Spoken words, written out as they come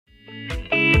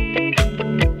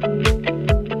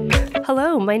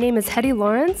Hello, my name is Hetty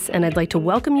Lawrence, and I'd like to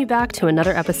welcome you back to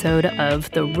another episode of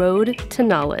The Road to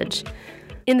Knowledge.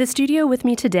 In the studio with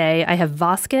me today, I have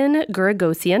Voskan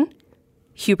Guragosian,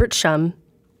 Hubert Shum,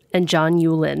 and John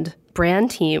Uland.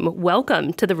 Brand team,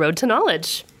 welcome to The Road to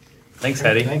Knowledge. Thanks,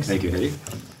 Hetty. Thank you, Hetty.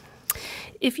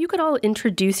 If you could all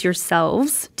introduce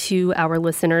yourselves to our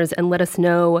listeners and let us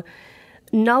know,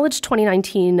 Knowledge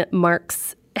 2019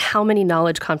 marks how many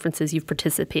knowledge conferences you've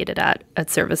participated at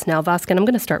ServiceNow. Voskan, I'm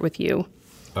going to start with you.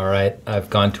 All right. I've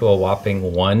gone to a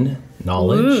whopping one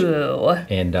Knowledge. Ooh.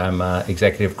 And I'm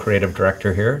Executive Creative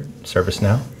Director here at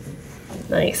ServiceNow.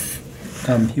 Nice.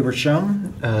 I'm Hubert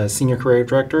Shum, Senior Creative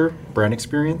Director, Brand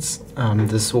Experience.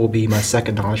 This will be my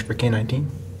second Knowledge for K19.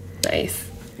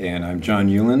 Nice. And I'm John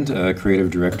Uland,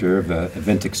 Creative Director of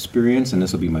Event Experience, and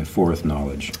this will be my fourth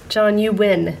Knowledge. John, you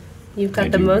win. You've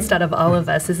got the most out of all of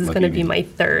us. This is going to be me. my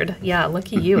third. Yeah,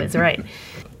 lucky you is right.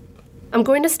 I'm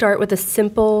going to start with a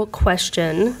simple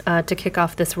question to kick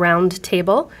off this round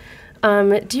table.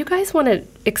 Do you guys want to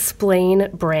explain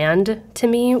brand to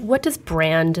me? What does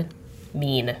brand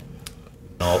mean?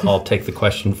 I'll take the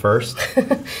question first.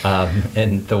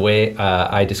 And the way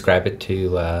I describe it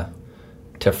to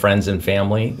friends and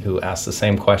family who ask the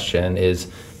same question is,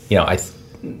 I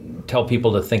tell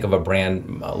people to think of a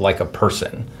brand like a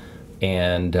person.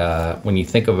 And when you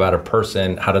think about a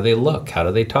person, how do they look? How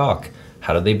do they talk?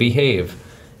 How do they behave?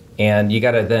 And you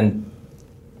got to then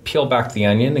peel back the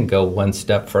onion and go one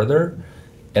step further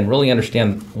and really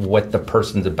understand what the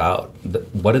person's about.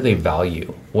 What do they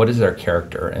value? What is their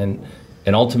character? And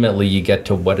ultimately, you get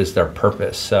to what is their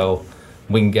purpose. So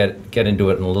we can get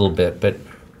into it in a little bit, but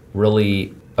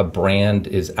really a brand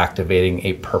is activating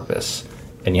a purpose.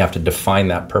 And you have to define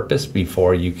that purpose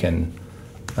before you can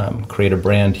create a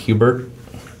brand. Hubert,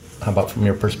 how about from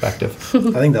your perspective?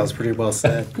 I think that was pretty well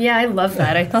said. Yeah, I love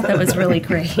that. I thought that was really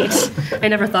great. I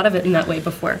never thought of it in that way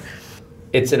before.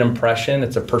 It's an impression,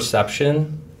 it's a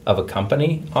perception of a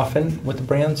company often with the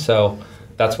brand. So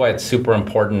that's why it's super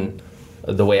important.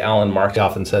 The way Alan Mark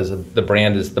often says, the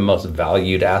brand is the most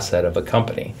valued asset of a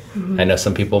company. Mm-hmm. I know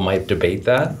some people might debate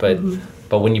that, but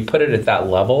when you put it at that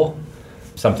level,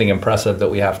 something impressive that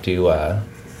we have to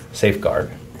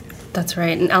safeguard. That's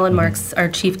right. And Alan Mark's our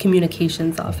Chief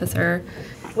Communications Officer.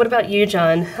 What about you,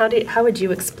 John? How would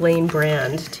you explain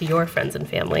brand to your friends and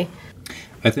family?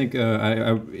 I think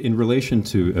I in relation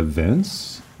to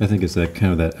events, I think it's that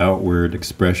kind of that outward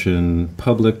expression,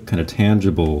 public, kind of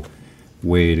tangible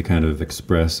way to kind of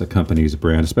express a company's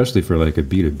brand, especially for like a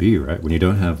B2B, right? When you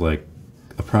don't have like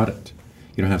a product,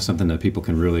 you don't have something that people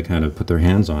can really kind of put their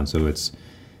hands on. So it's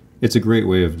a great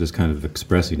way of just kind of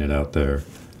expressing it out there.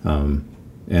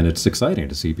 And it's exciting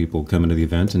to see people come into the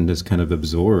event and just kind of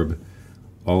absorb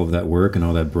all of that work and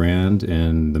all that brand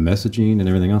and the messaging and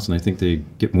everything else. And I think they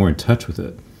get more in touch with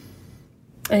it.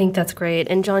 I think that's great.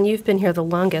 And John, you've been here the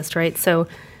longest, right? So,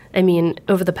 I mean,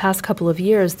 over the past couple of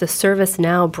years, the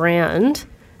ServiceNow brand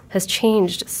has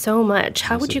changed so much.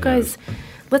 How would you guys,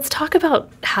 let's talk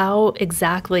about how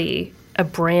exactly a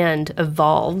brand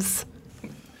evolves.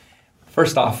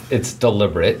 First off, it's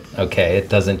deliberate, okay? It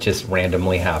doesn't just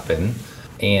randomly happen.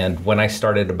 And when I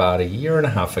started about a year and a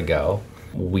half ago,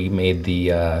 we made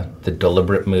the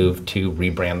deliberate move to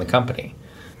rebrand the company.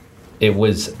 It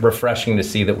was refreshing to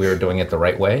see that we were doing it the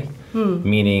right way,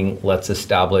 meaning let's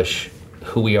establish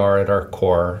who we are at our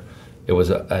core. It was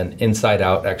an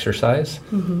inside-out exercise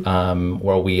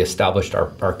where we established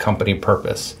our company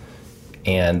purpose.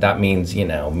 And that means,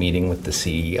 meeting with the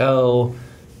CEO,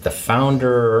 the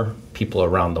founder, people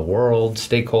around the world,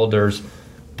 stakeholders.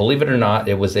 Believe it or not,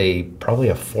 it was probably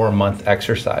a 4-month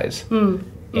exercise.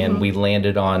 And we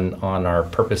landed on our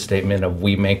purpose statement of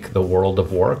we make the world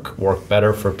of work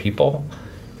better for people.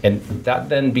 And that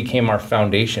then became our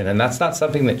foundation. And that's not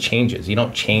something that changes. You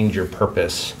don't change your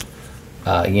purpose,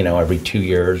 every 2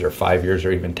 years or 5 years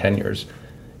or even 10 years.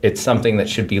 It's something that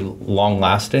should be long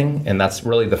lasting. And that's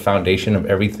really the foundation of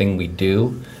everything we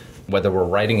do, whether we're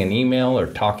writing an email or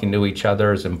talking to each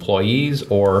other as employees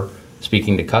or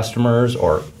speaking to customers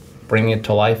or bringing it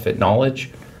to life at Knowledge.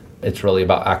 It's really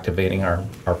about activating our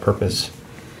purpose.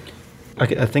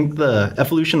 Okay, I think the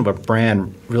evolution of a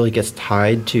brand really gets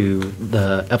tied to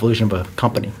the evolution of a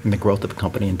company and the growth of a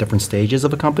company and different stages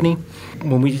of a company.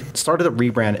 When we started the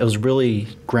rebrand, it was really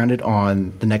grounded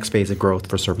on the next phase of growth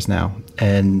for ServiceNow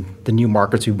and the new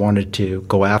markets we wanted to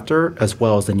go after, as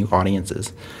well as the new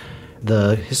audiences.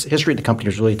 The history of the company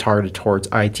was really targeted towards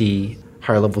IT,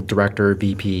 higher level director,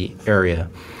 VP area.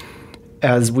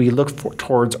 As we look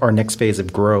towards our next phase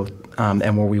of growth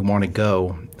and where we want to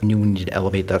go, we knew we needed to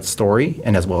elevate that story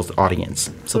and as well as the audience.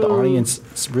 So the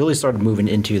audience really started moving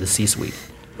into the C-suite.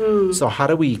 So how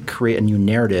do we create a new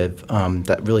narrative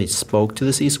that really spoke to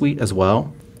the C-suite as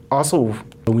well? Also,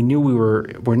 we knew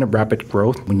we're in a rapid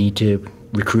growth. We need to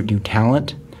recruit new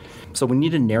talent. So we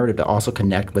need a narrative to also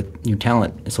connect with new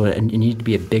talent. So it needed to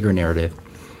be a bigger narrative.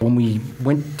 When we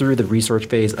went through the research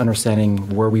phase,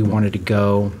 understanding where we wanted to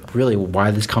go, really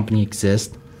why this company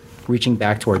exists, reaching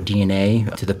back to our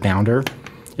DNA, to the founder,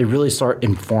 it really started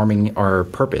informing our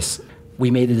purpose. We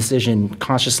made the decision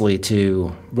consciously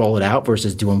to roll it out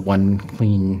versus doing one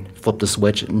clean flip the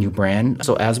switch new brand.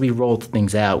 So as we rolled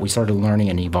things out, we started learning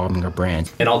and evolving our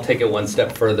brand. And I'll take it one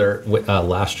step further.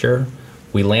 Last year,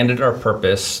 we landed our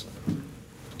purpose.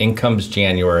 In comes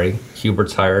January.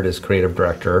 Hubert's hired as creative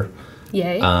director.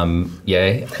 Yay.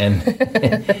 Yay. And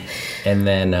and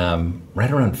then right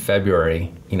around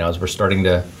February, as we're starting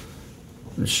to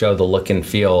show the look and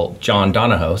feel, John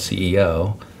Donahoe,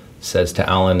 CEO, says to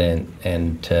Alan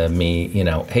and to me,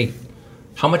 hey,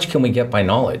 how much can we get by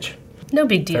knowledge? No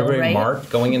big deal, February, right? March,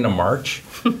 going into March.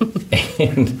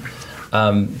 And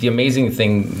the amazing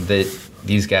thing that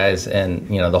these guys and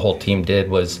the whole team did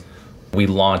was we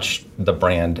launched the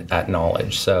brand at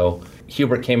Knowledge. So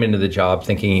Hubert came into the job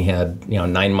thinking he had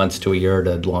 9 months to a year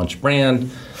to launch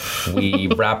brand. We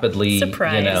rapidly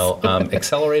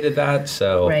accelerated that.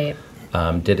 So right.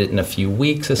 Did it in a few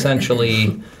weeks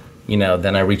essentially.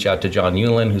 Then I reach out to John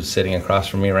Hewlin, who's sitting across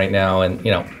from me right now, and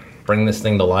bring this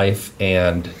thing to life.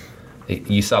 And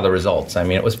you saw the results. I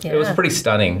mean, it was pretty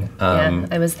stunning.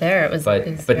 I was there. It was.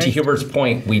 But to Hubert's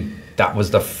point, that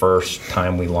was the first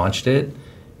time we launched it,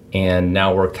 and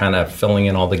now we're kind of filling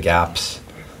in all the gaps,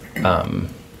 and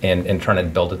trying to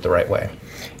build it the right way.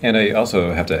 And I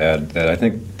also have to add that I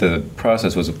think the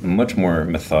process was much more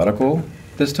methodical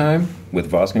this time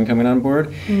with Voskin coming on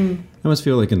board. I almost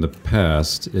feel like in the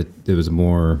past it was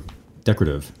more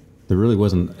decorative. There really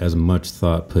wasn't as much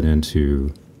thought put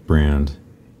into brand,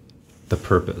 the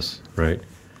purpose, right?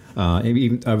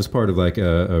 Even I was part of like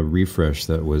a refresh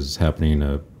that was happening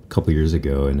a couple years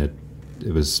ago, and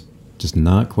it was just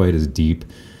not quite as deep,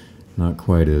 not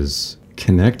quite as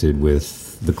connected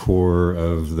with the core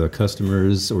of the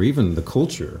customers or even the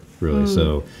culture, really.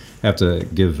 So I have to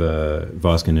give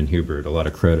Voskin and Hubert a lot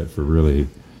of credit for really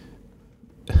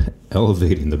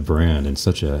elevating the brand in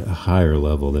such a higher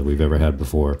level than we've ever had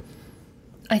before.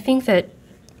 I think that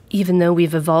even though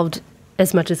we've evolved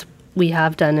as much as we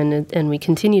have done and we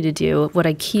continue to do, what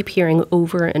I keep hearing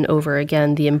over and over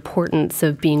again, the importance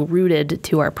of being rooted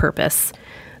to our purpose,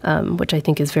 which I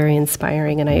think is very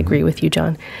inspiring, and I agree with you,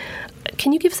 John.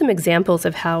 Can you give some examples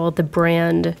of how the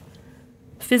brand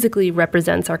physically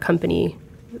represents our company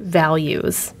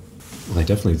values? Well, I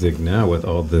definitely think now with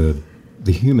all the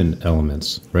human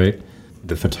elements, right?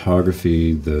 The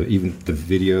photography, even the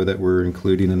video that we're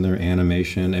including in their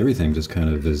animation, everything just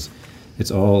kind of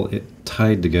it's all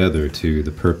tied together to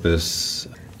the purpose.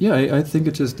 Yeah, I think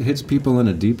it just hits people on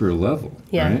a deeper level,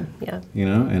 right? Yeah.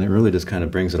 And it really just kind of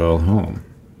brings it all home.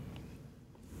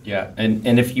 Yeah,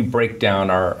 and if you break down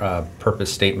our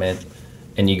purpose statement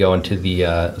and you go into the,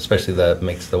 especially that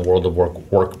makes the world of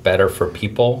work better for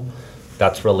people,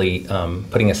 that's really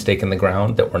putting a stake in the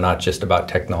ground that we're not just about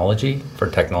technology for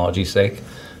technology's sake,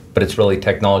 but it's really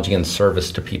technology and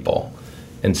service to people.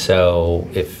 And so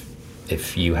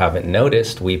if you haven't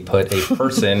noticed, we put a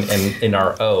person in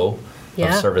our O of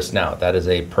ServiceNow. That is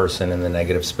a person in the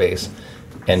negative space.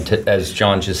 And as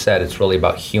John just said, it's really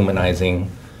about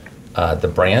humanizing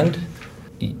the brand.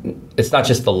 It's not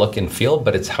just the look and feel,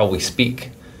 but it's how we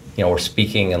speak. We're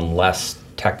speaking in less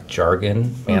tech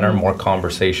jargon manner, more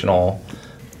conversational.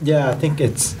 Yeah, I think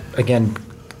it's, again,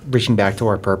 reaching back to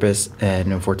our purpose.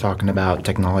 And if we're talking about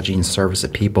technology and service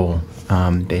of people,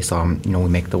 based on, we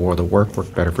make the world of work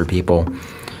better for people,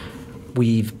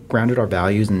 we've grounded our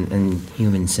values in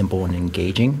human, simple, and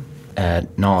engaging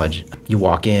at Knowledge. You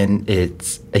walk in,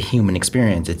 it's a human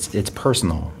experience. It's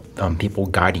personal. People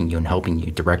guiding you and helping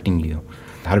you, directing you.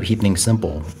 How to keep things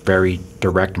simple, very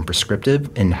direct and prescriptive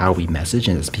in how we message.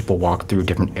 And as people walk through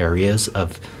different areas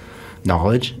of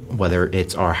Knowledge, whether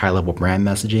it's our high-level brand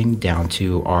messaging down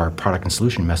to our product and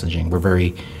solution messaging, we're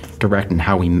very direct in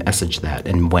how we message that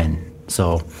and when.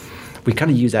 So we kind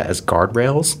of use that as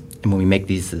guardrails, and when we make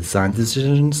these design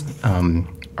decisions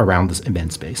around this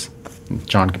event space.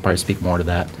 John can probably speak more to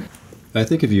that. I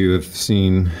think if you have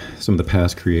seen some of the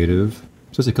past creative,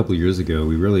 just a couple of years ago,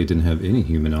 we really didn't have any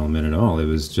human element at all. It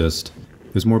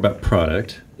was more about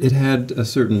product. It had a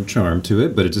certain charm to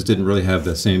it, but it just didn't really have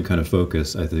the same kind of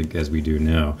focus, I think, as we do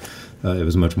now. It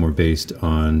was much more based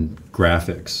on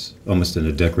graphics, almost at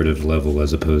a decorative level,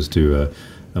 as opposed to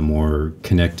a more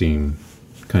connecting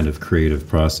kind of creative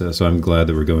process. So I'm glad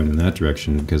that we're going in that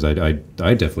direction, because I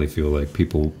definitely feel like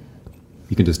people,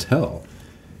 you can just tell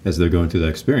as they're going through that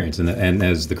experience. And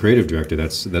as the creative director,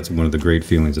 that's one of the great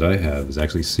feelings that I have, is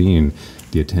actually seeing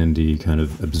the attendee kind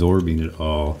of absorbing it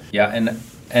all. Yeah, and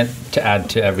to add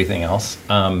to everything else,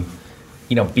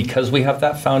 because we have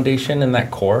that foundation and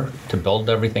that core to build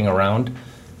everything around,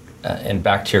 and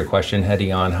back to your question,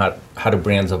 Hedy, on how do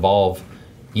brands evolve,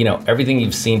 everything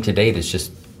you've seen to date is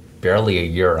just barely a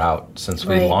year out since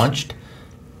we launched.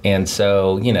 And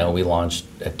so, we launched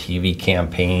a TV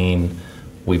campaign,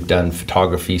 we've done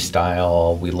photography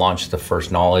style, we launched the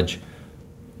First Knowledge.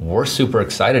 We're super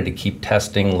excited to keep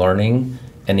testing, learning,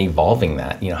 and evolving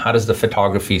that. How does the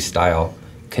photography style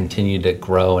continue to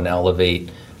grow and elevate?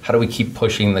 How do we keep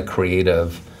pushing the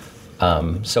creative?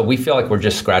 So we feel like we're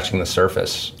just scratching the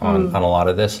surface on a lot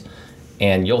of this.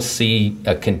 And you'll see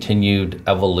a continued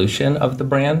evolution of the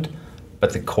brand,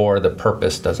 but the core, the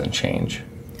purpose doesn't change.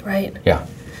 Right. Yeah.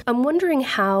 I'm wondering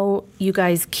how you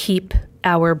guys keep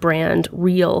our brand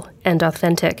real and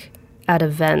authentic at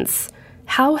events.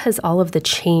 How has all of the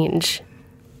change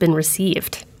been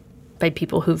received by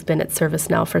people who've been at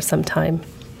ServiceNow for some time?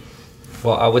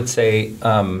 Well, I would say,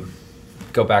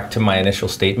 go back to my initial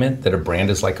statement that a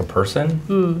brand is like a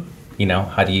person.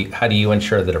 How do you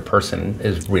ensure that a person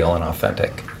is real and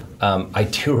authentic? I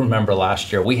do remember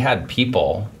last year we had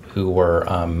people who were,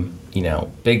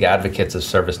 big advocates of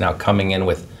ServiceNow coming in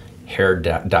with hair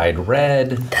dyed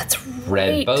red. That's right.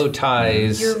 Red bow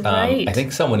ties. You're right. I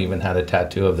think someone even had a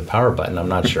tattoo of the power button. I'm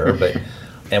not sure, but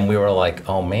and we were like,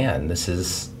 oh man, this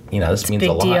is this means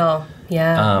a lot. Big deal.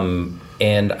 Yeah.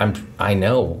 And I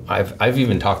know I've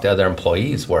even talked to other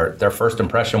employees where their first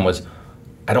impression was,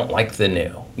 I don't like the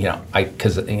new,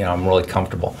 because I'm really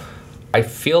comfortable. I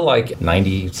feel like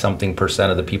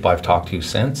 90-something% of the people I've talked to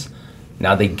since,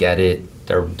 now they get it.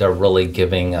 They're really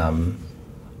giving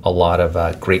a lot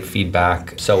of great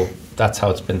feedback. So that's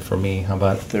how it's been for me. How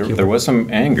about there was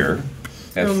some anger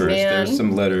at first. Man. There's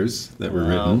some letters that were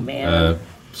written. Man.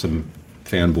 Some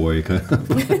fanboy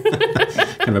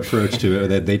kind of approach to it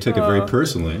that they took it very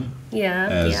personally.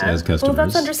 As customers. Well,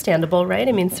 that's understandable, right?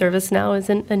 I mean, ServiceNow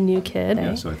isn't a new kid.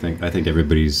 Yeah, so I think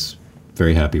everybody's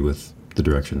very happy with the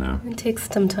direction now. It takes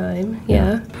some time.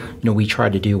 Yeah. We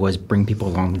tried to do was bring people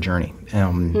along the journey,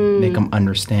 make them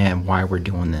understand why we're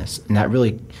doing this. And that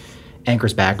really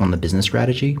anchors back on the business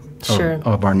strategy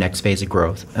of our next phase of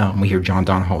growth. We hear John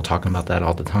Donahoe talking about that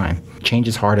all the time. Change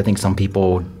is hard. I think some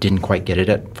people didn't quite get it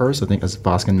at first, I think, as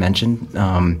Boskin mentioned.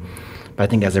 But I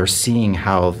think as they're seeing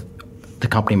how the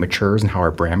company matures and how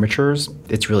our brand matures,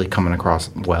 it's really coming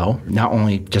across well. Not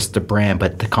only just the brand,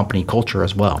 but the company culture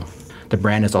as well. The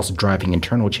brand is also driving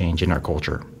internal change in our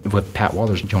culture. With Pat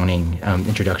Walters joining,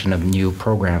 introduction of new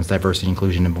programs, diversity,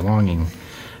 inclusion, and belonging,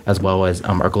 as well as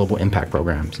our global impact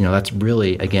programs. That's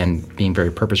really, again, being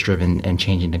very purpose-driven and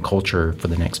changing the culture for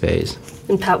the next phase.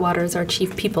 And Pat Waters, our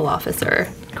Chief People Officer.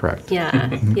 Correct.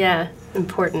 Yeah, yeah,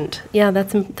 important. Yeah,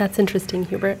 that's interesting,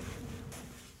 Hubert.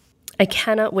 I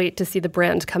cannot wait to see the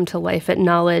brand come to life at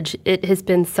Knowledge. It has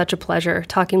been such a pleasure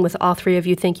talking with all three of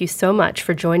you. Thank you so much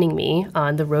for joining me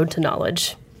on the road to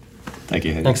Knowledge. Thank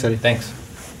you, Hedy. Thanks, Hedy. Thanks.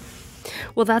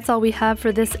 Well, that's all we have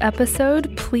for this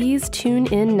episode. Please tune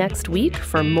in next week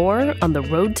for more on the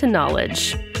road to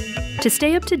Knowledge. To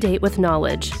stay up to date with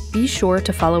Knowledge, be sure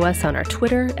to follow us on our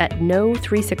Twitter at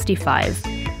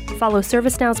Know365. Follow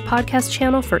ServiceNow's podcast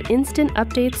channel for instant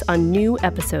updates on new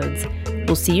episodes.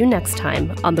 We'll see you next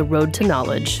time on the road to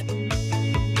Knowledge.